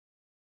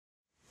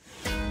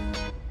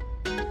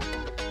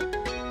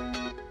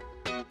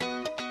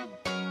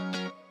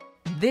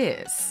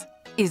This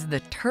is the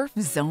Turf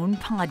Zone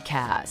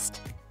Podcast,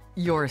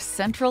 your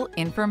central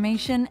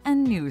information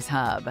and news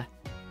hub,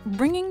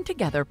 bringing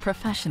together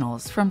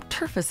professionals from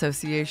turf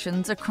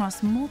associations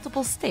across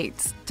multiple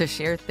states to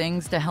share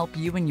things to help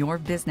you in your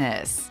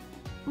business.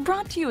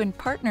 Brought to you in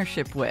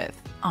partnership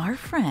with our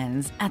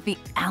friends at the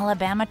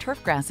Alabama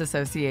Turfgrass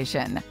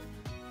Association.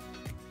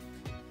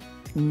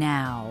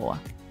 Now,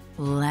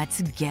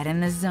 let's get in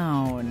the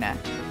zone.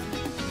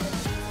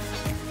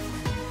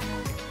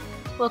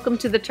 Welcome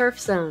to the Turf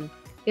Zone.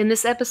 In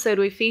this episode,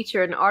 we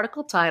feature an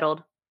article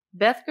titled,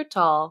 Beth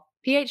Guertal,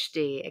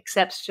 Ph.D.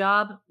 accepts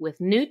job with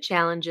new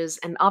challenges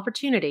and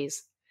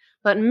opportunities,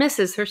 but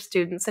misses her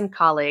students and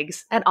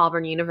colleagues at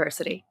Auburn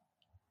University.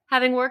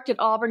 Having worked at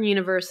Auburn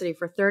University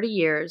for 30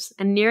 years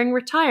and nearing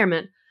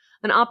retirement,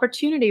 an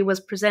opportunity was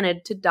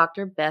presented to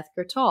Dr. Beth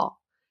Guertal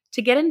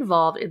to get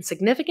involved in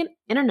significant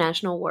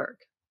international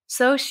work.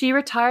 So she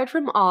retired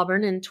from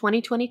Auburn in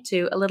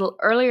 2022 a little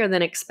earlier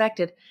than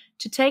expected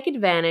to take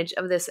advantage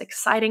of this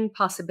exciting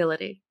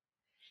possibility.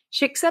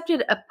 She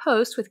accepted a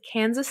post with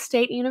Kansas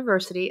State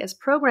University as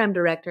program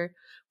director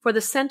for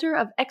the Center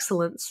of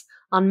Excellence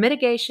on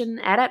Mitigation,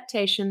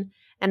 Adaptation,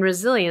 and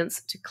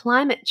Resilience to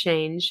Climate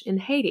Change in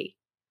Haiti.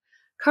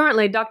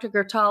 Currently, Dr.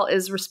 Guertal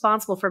is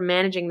responsible for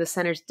managing the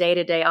center's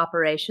day-to-day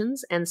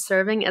operations and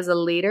serving as a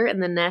leader in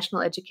the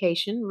national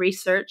education,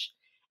 research,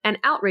 and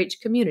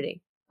outreach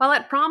community. While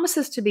it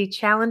promises to be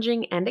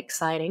challenging and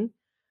exciting,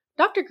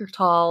 Dr.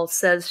 Guertal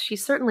says she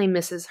certainly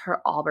misses her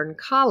Auburn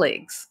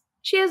colleagues.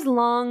 She has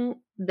long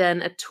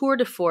been a tour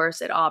de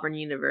force at Auburn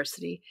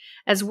University,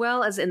 as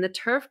well as in the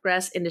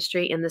turfgrass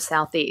industry in the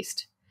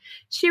Southeast.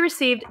 She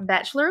received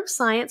Bachelor of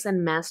Science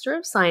and Master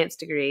of Science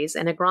degrees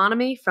in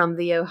agronomy from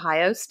The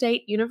Ohio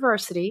State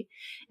University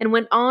and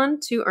went on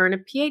to earn a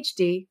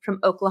Ph.D. from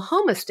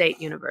Oklahoma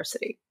State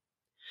University.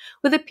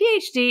 With a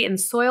Ph.D. in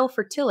soil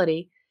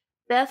fertility,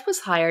 Beth was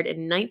hired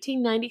in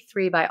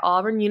 1993 by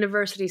Auburn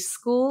University's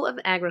School of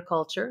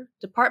Agriculture,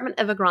 Department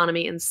of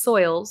Agronomy and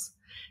Soils,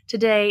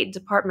 today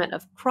Department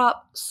of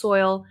Crop,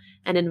 Soil,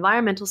 and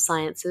Environmental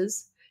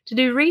Sciences, to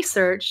do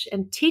research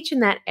and teach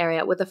in that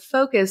area with a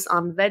focus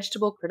on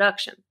vegetable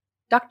production.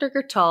 Dr.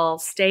 Guertal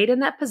stayed in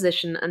that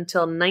position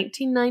until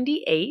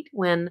 1998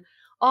 when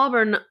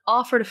Auburn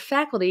offered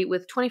faculty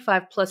with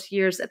 25-plus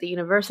years at the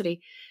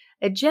university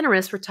a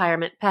generous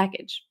retirement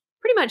package.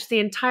 Pretty much the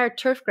entire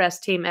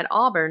turfgrass team at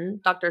Auburn,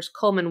 Drs.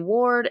 Coleman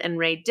Ward and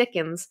Ray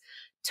Dickens,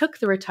 took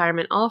the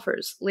retirement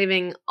offers,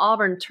 leaving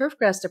Auburn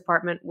Turfgrass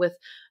Department with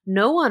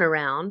no one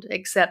around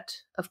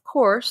except, of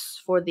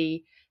course, for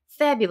the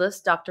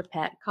fabulous Dr.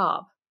 Pat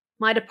Cobb.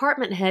 My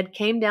department head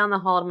came down the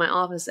hall to my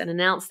office and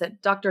announced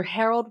that Dr.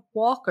 Harold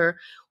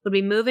Walker would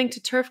be moving to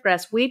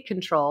turfgrass weed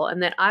control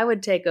and that I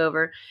would take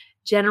over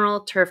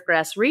general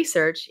turfgrass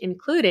research,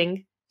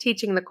 including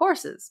teaching the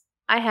courses.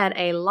 I had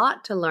a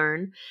lot to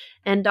learn,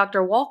 and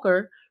Dr.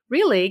 Walker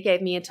really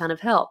gave me a ton of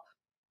help.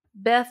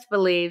 Beth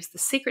believes the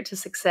secret to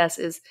success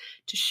is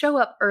to show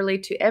up early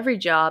to every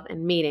job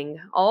and meeting,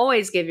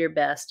 always give your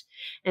best,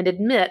 and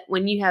admit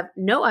when you have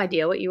no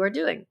idea what you are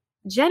doing.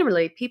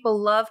 Generally, people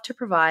love to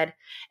provide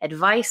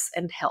advice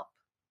and help.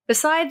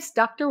 Besides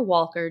Dr.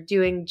 Walker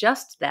doing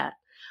just that,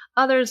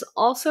 others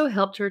also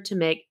helped her to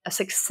make a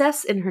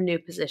success in her new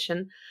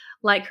position,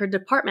 like her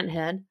department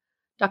head,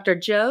 Dr.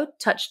 Joe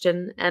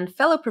Touchton, and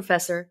fellow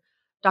professor,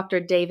 Dr.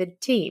 David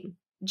Team.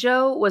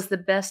 Joe was the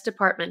best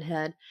department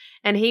head,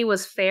 and he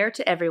was fair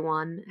to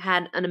everyone,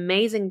 had an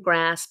amazing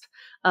grasp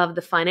of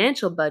the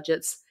financial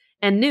budgets,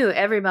 and knew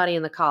everybody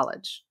in the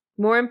college.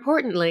 More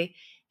importantly,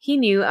 he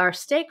knew our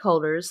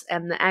stakeholders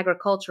and the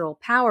agricultural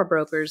power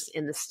brokers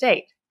in the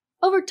state.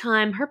 Over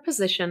time, her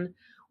position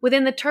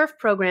within the turf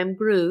program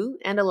grew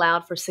and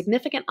allowed for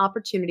significant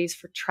opportunities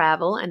for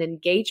travel and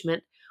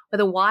engagement with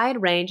a wide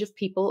range of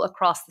people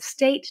across the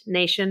state,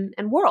 nation,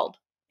 and world.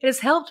 It has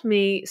helped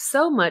me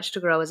so much to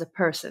grow as a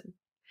person.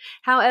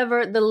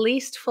 However, the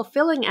least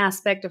fulfilling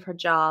aspect of her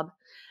job,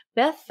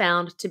 Beth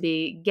found to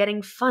be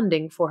getting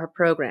funding for her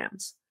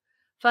programs.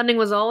 Funding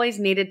was always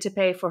needed to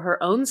pay for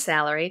her own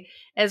salary,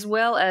 as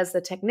well as the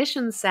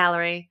technician's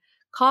salary,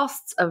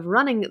 costs of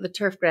running the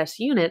turfgrass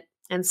unit,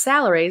 and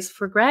salaries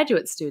for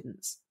graduate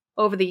students.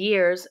 Over the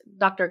years,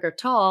 Dr.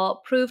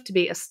 Guertal proved to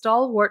be a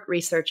stalwart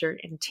researcher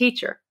and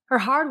teacher. Her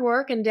hard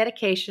work and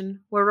dedication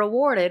were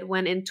rewarded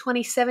when in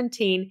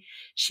 2017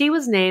 she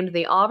was named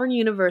the Auburn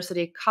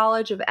University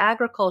College of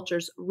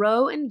Agriculture's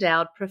Rowe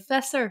Endowed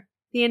Professor.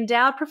 The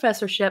endowed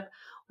professorship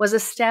was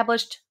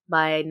established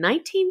by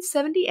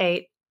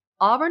 1978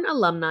 Auburn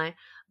alumni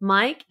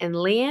Mike and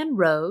Leanne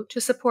Rowe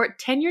to support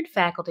tenured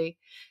faculty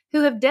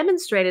who have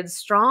demonstrated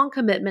strong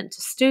commitment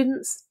to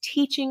students,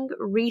 teaching,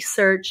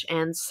 research,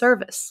 and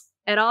service.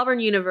 At Auburn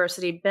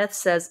University, Beth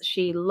says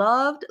she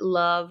loved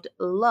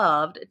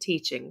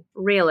teaching.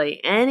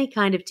 Really, any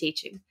kind of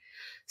teaching.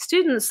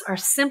 Students are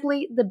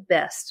simply the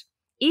best,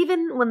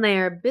 even when they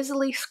are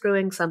busily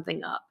screwing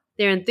something up.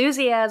 Their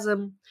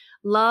enthusiasm,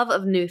 love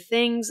of new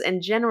things,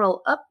 and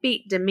general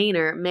upbeat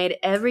demeanor made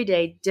every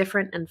day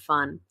different and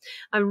fun.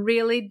 I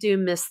really do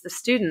miss the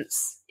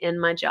students in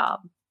my job.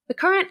 The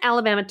current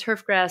Alabama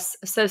Turfgrass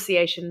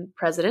Association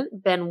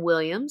president, Ben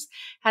Williams,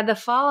 had the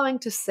following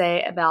to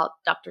say about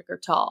Dr.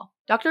 Guertal.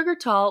 Dr.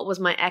 Guertal was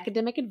my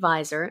academic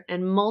advisor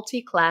and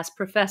multi-class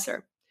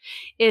professor.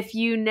 If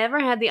you never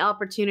had the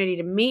opportunity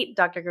to meet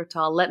Dr.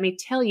 Guertal, let me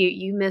tell you,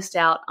 you missed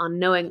out on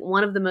knowing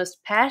one of the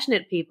most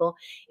passionate people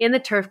in the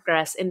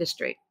turfgrass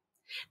industry.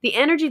 The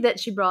energy that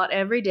she brought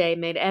every day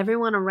made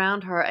everyone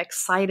around her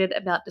excited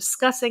about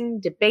discussing,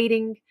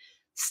 debating,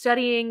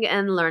 studying,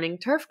 and learning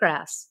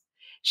turfgrass.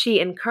 She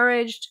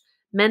encouraged,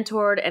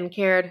 mentored, and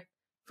cared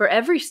for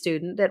every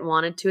student that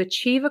wanted to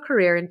achieve a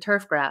career in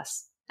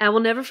turfgrass. I will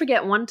never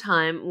forget one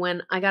time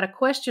when I got a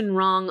question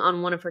wrong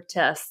on one of her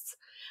tests.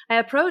 I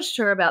approached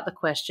her about the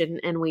question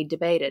and we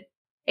debated.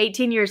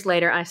 18 years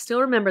later, I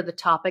still remember the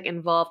topic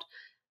involved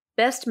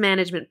best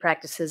management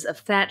practices of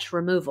thatch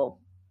removal.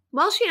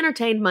 While she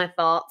entertained my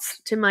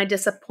thoughts, to my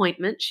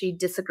disappointment, she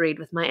disagreed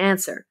with my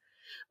answer,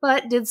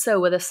 but did so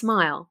with a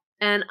smile.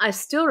 And I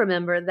still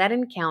remember that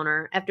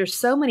encounter after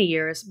so many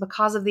years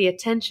because of the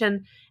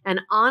attention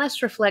and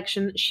honest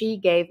reflection she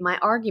gave my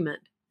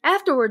argument.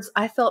 Afterwards,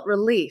 I felt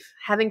relief,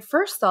 having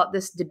first thought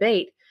this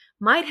debate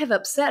might have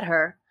upset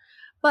her,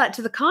 but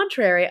to the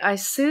contrary, I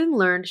soon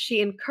learned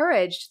she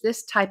encouraged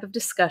this type of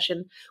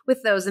discussion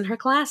with those in her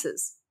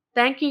classes.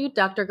 Thank you,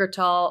 Dr.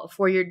 Guertal,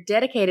 for your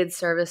dedicated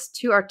service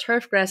to our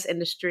turfgrass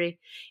industry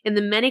in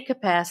the many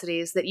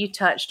capacities that you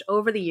touched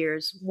over the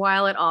years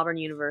while at Auburn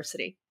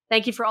University.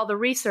 Thank you for all the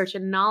research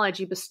and knowledge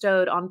you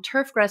bestowed on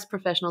turfgrass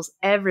professionals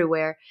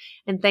everywhere,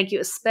 and thank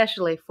you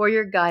especially for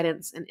your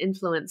guidance and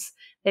influence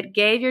that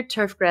gave your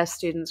turfgrass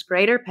students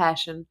greater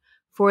passion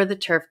for the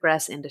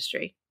turfgrass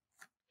industry.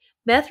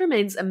 Beth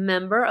remains a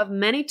member of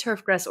many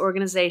turfgrass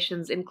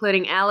organizations,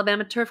 including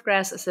Alabama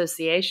Turfgrass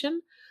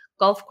Association,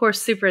 Golf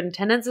Course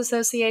Superintendents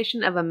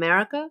Association of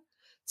America,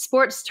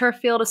 Sports Turf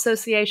Field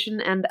Association,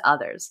 and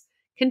others,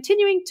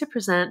 continuing to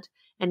present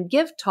and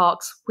give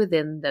talks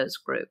within those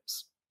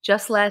groups.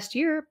 Just last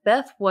year,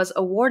 Beth was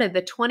awarded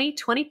the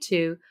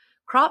 2022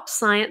 Crop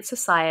Science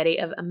Society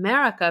of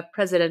America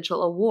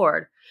Presidential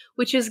Award,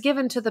 which is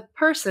given to the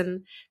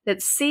person that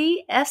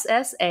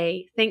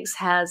CSSA thinks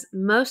has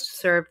most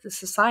served the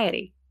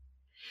society.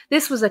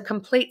 This was a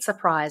complete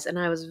surprise, and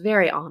I was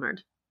very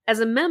honored. As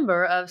a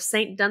member of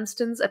St.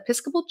 Dunstan's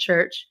Episcopal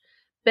Church,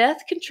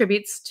 Beth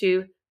contributes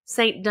to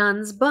St.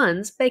 Duns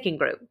Buns Baking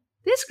Group.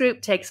 This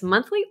group takes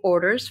monthly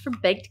orders for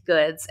baked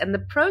goods, and the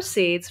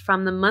proceeds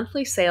from the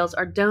monthly sales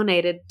are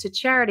donated to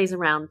charities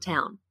around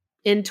town.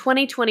 In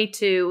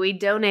 2022, we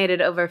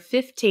donated over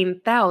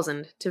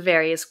 $15,000 to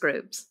various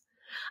groups.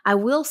 I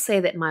will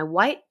say that my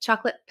white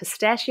chocolate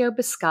pistachio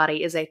biscotti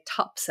is a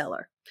top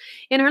seller.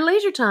 In her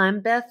leisure time,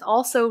 Beth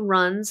also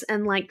runs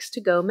and likes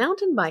to go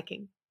mountain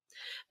biking.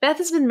 Beth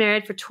has been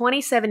married for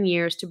 27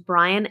 years to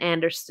Brian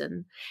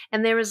Anderson,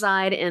 and they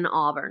reside in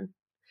Auburn.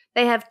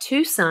 They have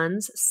two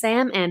sons,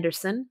 Sam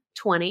Anderson,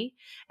 20,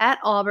 at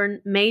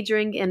Auburn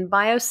majoring in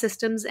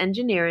biosystems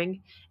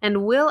engineering,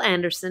 and Will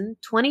Anderson,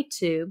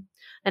 22,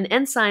 an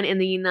ensign in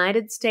the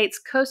United States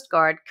Coast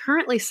Guard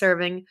currently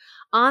serving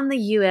on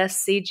the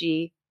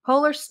USCG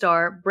Polar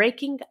Star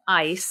breaking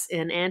ice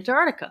in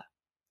Antarctica.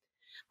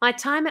 My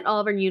time at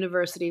Auburn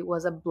University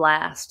was a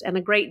blast, and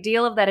a great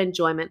deal of that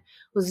enjoyment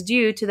was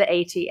due to the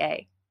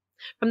ATA.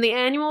 From the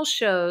annual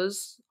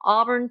shows,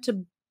 Auburn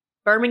to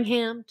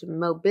Birmingham, to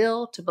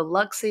Mobile, to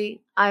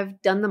Biloxi,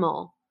 I've done them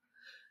all.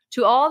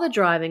 To all the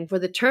driving for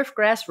the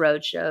Turfgrass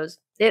Road shows,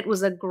 it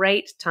was a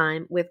great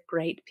time with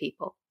great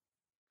people.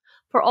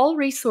 For all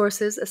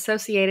resources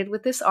associated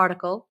with this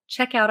article,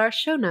 check out our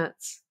show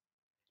notes.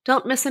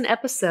 Don't miss an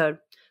episode.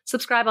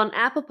 Subscribe on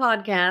Apple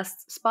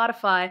Podcasts,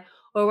 Spotify,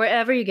 or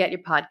wherever you get your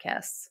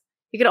podcasts.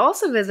 You can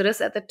also visit us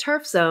at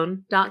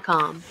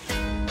theturfzone.com.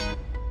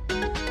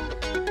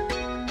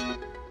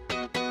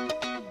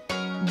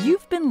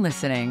 You've been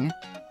listening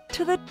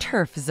to The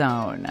Turf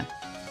Zone.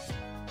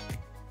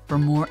 For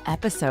more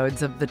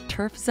episodes of The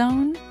Turf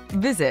Zone,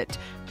 visit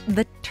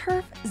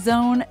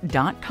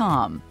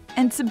theturfzone.com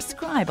and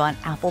subscribe on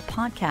Apple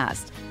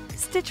Podcasts,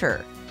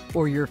 Stitcher,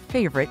 or your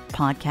favorite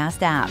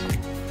podcast app.